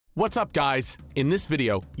What's up, guys? In this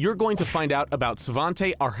video, you're going to find out about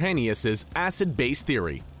Svante Arrhenius' acid-base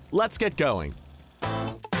theory. Let's get going.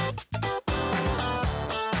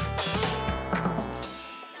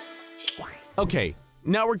 Okay,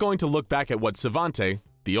 now we're going to look back at what Svante,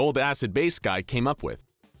 the old acid-base guy, came up with.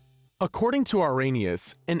 According to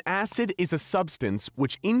Arrhenius, an acid is a substance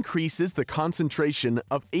which increases the concentration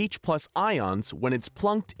of H+ ions when it's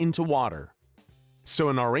plunked into water. So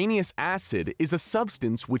an Arrhenius acid is a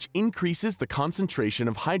substance which increases the concentration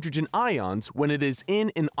of hydrogen ions when it is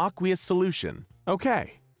in an aqueous solution.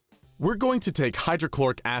 Okay. We're going to take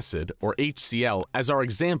hydrochloric acid, or HCl, as our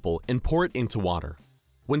example and pour it into water.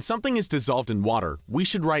 When something is dissolved in water, we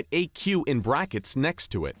should write AQ in brackets next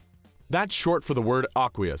to it. That's short for the word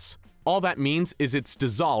aqueous. All that means is it's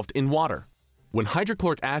dissolved in water. When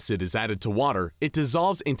hydrochloric acid is added to water, it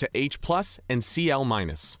dissolves into H+ and Cl-.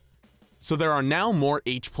 So there are now more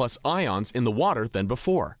H+ ions in the water than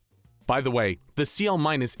before. By the way, the Cl-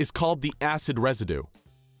 is called the acid residue.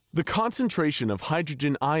 The concentration of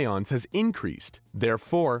hydrogen ions has increased.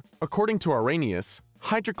 Therefore, according to Arrhenius,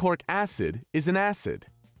 hydrochloric acid is an acid.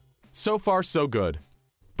 So far, so good.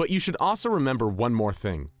 But you should also remember one more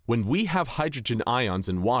thing. When we have hydrogen ions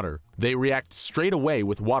in water, they react straight away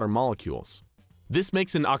with water molecules. This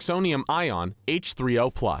makes an oxonium ion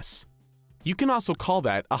H3O+. You can also call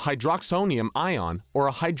that a hydroxonium ion or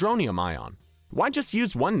a hydronium ion. Why just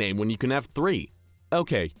use one name when you can have three?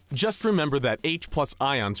 Okay, just remember that H+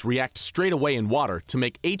 ions react straight away in water to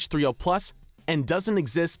make H3O+ and doesn't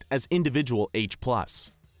exist as individual H+.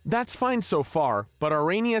 That's fine so far, but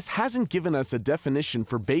Arrhenius hasn't given us a definition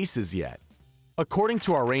for bases yet. According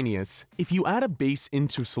to Arrhenius, if you add a base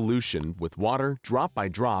into solution with water drop by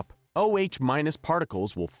drop, OH-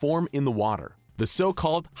 particles will form in the water, the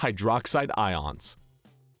so-called hydroxide ions.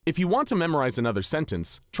 If you want to memorize another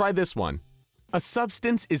sentence, try this one. A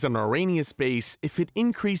substance is an Arrhenius base if it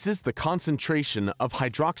increases the concentration of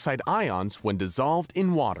hydroxide ions when dissolved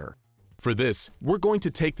in water. For this, we're going to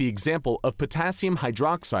take the example of potassium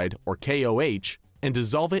hydroxide, or KOH, and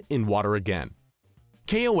dissolve it in water again.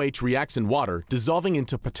 KOH reacts in water, dissolving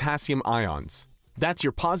into potassium ions. That's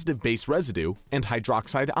your positive base residue and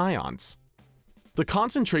hydroxide ions. The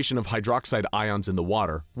concentration of hydroxide ions in the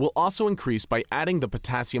water will also increase by adding the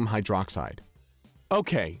potassium hydroxide.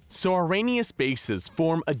 Okay, so Arrhenius bases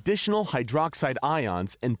form additional hydroxide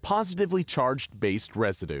ions and positively charged base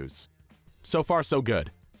residues. So far, so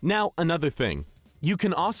good. Now, another thing. You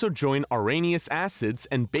can also join Arrhenius acids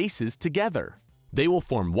and bases together. They will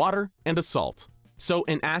form water and a salt. So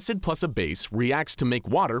an acid plus a base reacts to make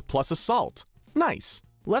water plus a salt. Nice!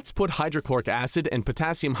 Let's put hydrochloric acid and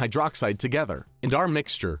potassium hydroxide together. In our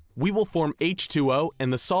mixture, we will form H2O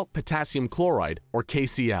and the salt potassium chloride, or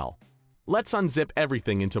KCl. Let's unzip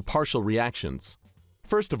everything into partial reactions.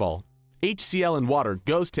 First of all, HCl in water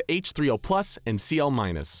goes to H3O+ and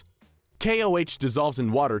Cl-. KOH dissolves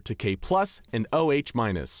in water to K+ and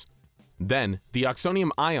OH-. Then, the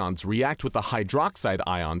oxonium ions react with the hydroxide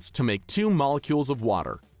ions to make two molecules of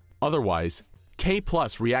water. Otherwise, K+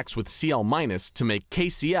 reacts with Cl- to make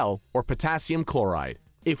KCl, or potassium chloride.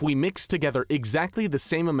 If we mix together exactly the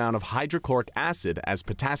same amount of hydrochloric acid as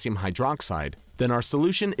potassium hydroxide, then our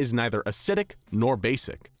solution is neither acidic nor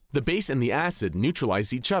basic. The base and the acid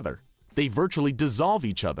neutralize each other. They virtually dissolve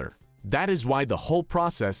each other. That is why the whole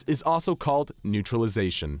process is also called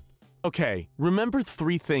neutralization. Okay, remember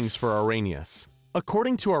three things for Arrhenius.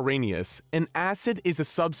 According to Arrhenius, an acid is a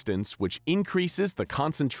substance which increases the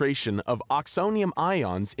concentration of oxonium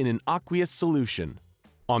ions in an aqueous solution.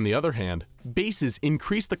 On the other hand, bases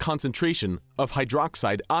increase the concentration of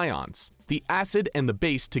hydroxide ions. The acid and the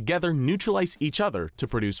base together neutralize each other to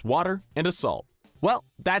produce water and a salt. Well,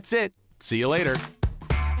 that's it. See you later.